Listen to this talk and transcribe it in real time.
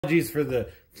Apologies for the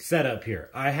setup here.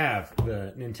 I have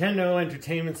the Nintendo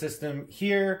Entertainment System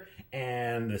here,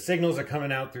 and the signals are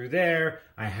coming out through there.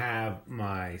 I have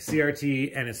my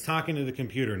CRT, and it's talking to the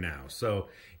computer now. So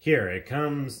here it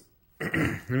comes.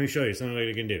 Let me show you something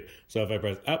you can do. So if I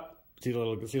press up, see the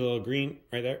little green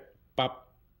right there? Pop,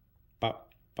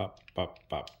 pop, pop, pop,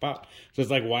 pop, pop. So it's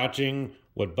like watching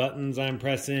what buttons I'm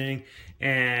pressing,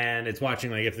 and it's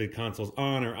watching like if the console's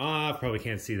on or off. Probably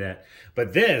can't see that.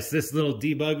 But this little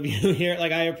debug view here,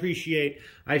 like I appreciate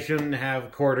I shouldn't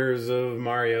have quarters of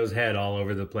Mario's head all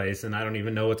over the place, and I don't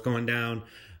even know what's going on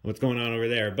over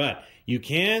there. But you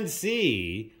can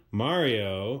see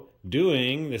Mario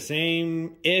doing the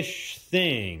same-ish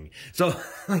thing. So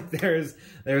like there's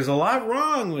a lot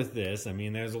wrong with this. I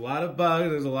mean, there's a lot of bugs,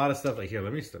 there's a lot of stuff like here,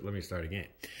 let me start again.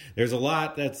 There's a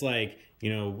lot that's like,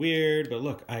 you know, weird, but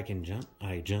look, I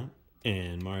jump,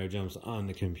 and Mario jumps on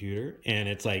the computer, and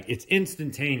it's like, it's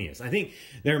instantaneous. I think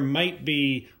there might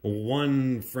be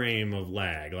one frame of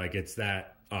lag, like it's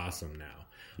that awesome now.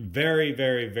 Very,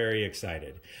 very, very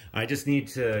excited. I just need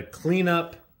to clean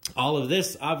up all of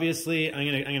this. Obviously,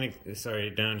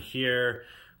 sorry, down here,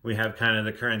 we have kind of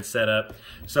the current setup.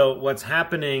 So what's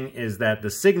happening is that the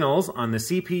signals on the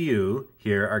CPU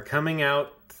here are coming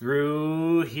out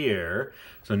through here.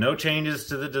 So no changes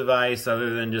to the device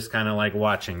other than just kind of like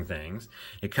watching things.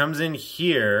 It comes in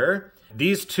here.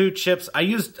 These two chips,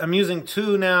 I'm using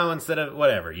two now instead of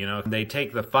whatever, you know. They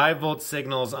take the 5-volt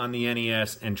signals on the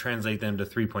NES and translate them to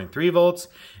 3.3 volts.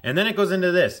 And then it goes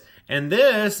into this. And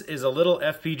this is a little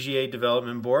FPGA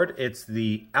development board. It's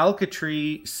the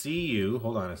Alcatree CU.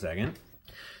 Hold on a second.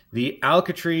 The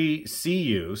Alcatree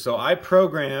CU. So I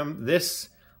program this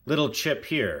little chip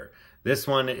here. This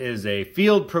one is a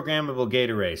field programmable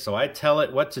gate array. So I tell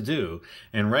it what to do.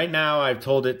 And right now I've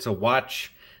told it to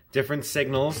watch different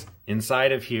signals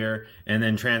inside of here and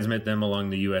then transmit them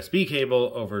along the USB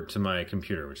cable over to my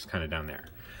computer, which is kind of down there.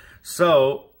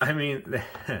 So, I mean,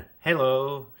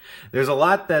 hello. There's a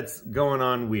lot that's going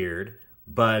on weird,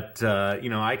 but, you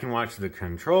know, I can watch the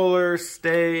controller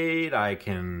state. I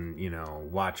can, you know,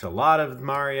 watch a lot of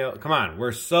Mario. Come on,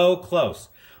 we're so close.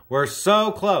 We're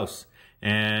so close.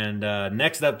 And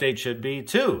next update should be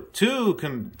two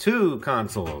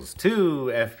consoles,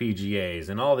 2 FPGAs,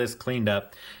 and all this cleaned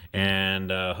up,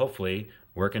 and hopefully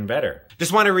working better.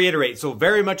 Just want to reiterate, so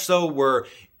very much so, we're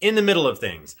in the middle of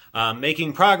things,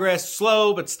 making progress,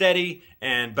 slow but steady.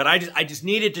 But I just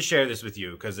needed to share this with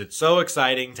you because it's so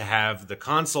exciting to have the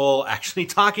console actually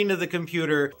talking to the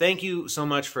computer. Thank you so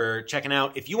much for checking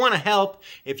out. If you want to help,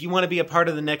 if you want to be a part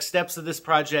of the next steps of this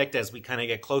project as we kind of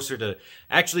get closer to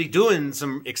actually doing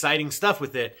some exciting stuff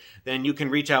with it, then you can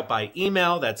reach out by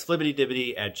email. That's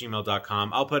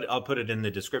flibbitydibbity@gmail.com. I'll put it in the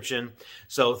description.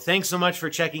 So thanks so much for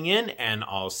checking in, and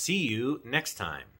I'll see you next time.